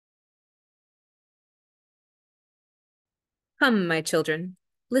Come, my children,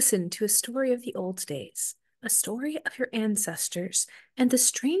 listen to a story of the old days, a story of your ancestors, and the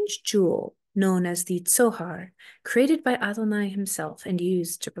strange jewel known as the Tzohar, created by Adonai himself and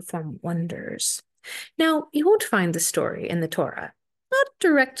used to perform wonders. Now, you won't find the story in the Torah, not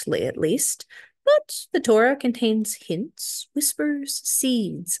directly at least, but the Torah contains hints, whispers,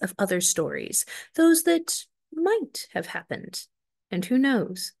 seeds of other stories, those that might have happened. And who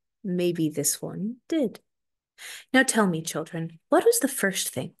knows, maybe this one did. Now tell me, children, what was the first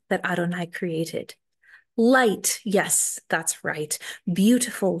thing that Adonai created? Light, yes, that's right.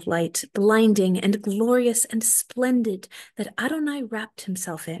 Beautiful light, blinding and glorious and splendid, that Adonai wrapped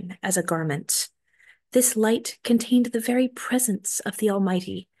himself in as a garment. This light contained the very presence of the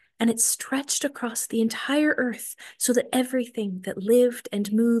Almighty, and it stretched across the entire earth so that everything that lived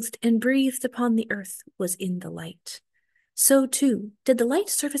and moved and breathed upon the earth was in the light. So, too, did the light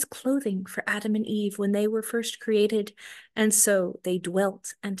serve as clothing for Adam and Eve when they were first created, and so they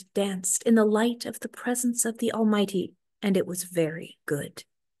dwelt and danced in the light of the presence of the Almighty, and it was very good.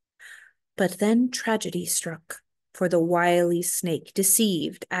 But then tragedy struck, for the wily snake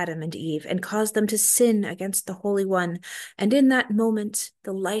deceived Adam and Eve and caused them to sin against the Holy One, and in that moment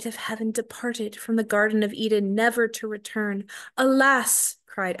the light of heaven departed from the Garden of Eden, never to return. Alas,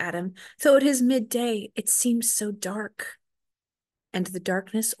 cried Adam, though it is midday, it seems so dark. And the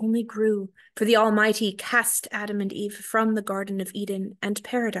darkness only grew, for the Almighty cast Adam and Eve from the Garden of Eden, and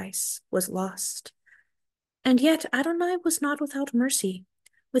paradise was lost. And yet Adonai was not without mercy.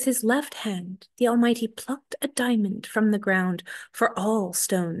 With his left hand, the Almighty plucked a diamond from the ground, for all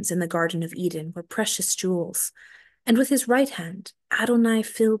stones in the Garden of Eden were precious jewels. And with his right hand, Adonai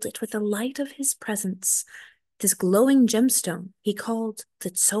filled it with the light of his presence. This glowing gemstone he called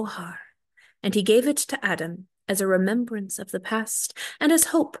the Tzohar, and he gave it to Adam as a remembrance of the past and as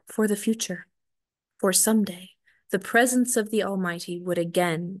hope for the future. For someday, the presence of the Almighty would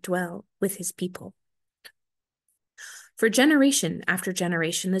again dwell with his people. For generation after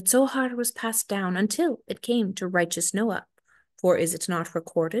generation, the Tzohar was passed down until it came to righteous Noah. For is it not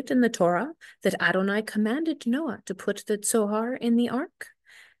recorded in the Torah that Adonai commanded Noah to put the Tzohar in the ark?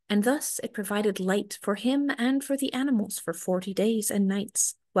 And thus it provided light for him and for the animals for 40 days and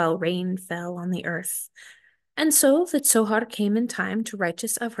nights, while rain fell on the earth. And so the Tzohar came in time to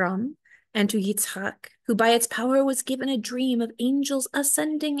righteous Avram and to Yitzhak, who by its power was given a dream of angels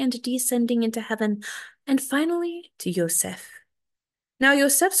ascending and descending into heaven, and finally to Yosef. Now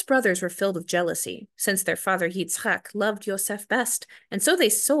Yosef's brothers were filled with jealousy, since their father Yitzhak loved Yosef best, and so they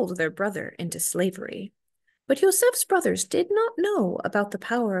sold their brother into slavery. But Yosef's brothers did not know about the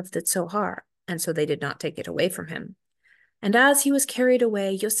power of the Tzohar, and so they did not take it away from him. And as he was carried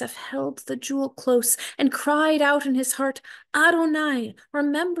away, Yosef held the jewel close and cried out in his heart, Adonai,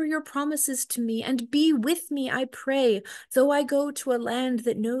 remember your promises to me, and be with me, I pray, though I go to a land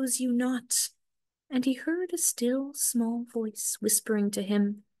that knows you not. And he heard a still, small voice whispering to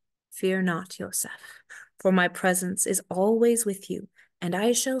him, Fear not, Yosef, for my presence is always with you, and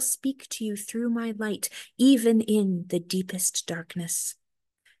I shall speak to you through my light, even in the deepest darkness.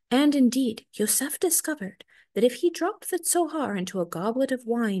 And indeed, Yosef discovered that if he dropped the Tzohar into a goblet of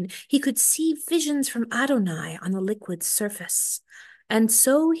wine, he could see visions from Adonai on the liquid's surface. And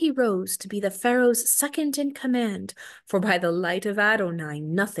so he rose to be the Pharaoh's second in command, for by the light of Adonai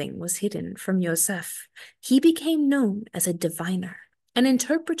nothing was hidden from Yosef. He became known as a diviner, an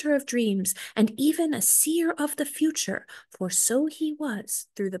interpreter of dreams, and even a seer of the future, for so he was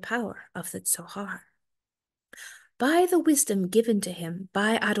through the power of the Tzohar. By the wisdom given to him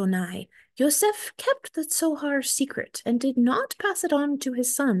by Adonai, Yosef kept the Tzohar secret and did not pass it on to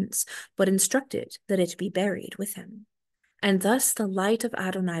his sons, but instructed that it be buried with him. And thus the light of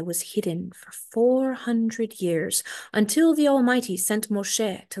Adonai was hidden for 400 years, until the Almighty sent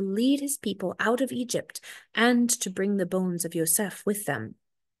Moshe to lead his people out of Egypt and to bring the bones of Yosef with them.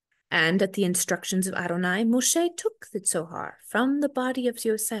 And at the instructions of Adonai, Moshe took the Tzohar from the body of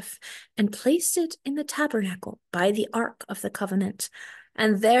Yosef and placed it in the tabernacle by the Ark of the Covenant.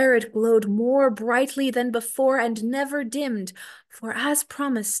 And there it glowed more brightly than before and never dimmed, for as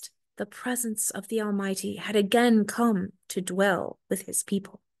promised, the presence of the Almighty had again come to dwell with his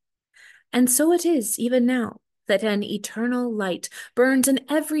people. And so it is even now, that an eternal light burns in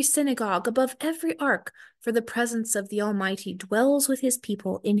every synagogue above every ark, for the presence of the Almighty dwells with his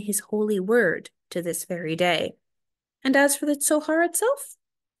people in his holy word to this very day. And as for the Tzohar itself,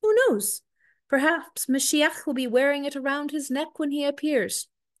 who knows? Perhaps Mashiach will be wearing it around his neck when he appears,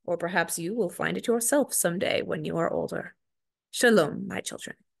 or perhaps you will find it yourself someday when you are older. Shalom, my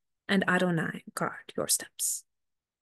children, and Adonai guard your steps.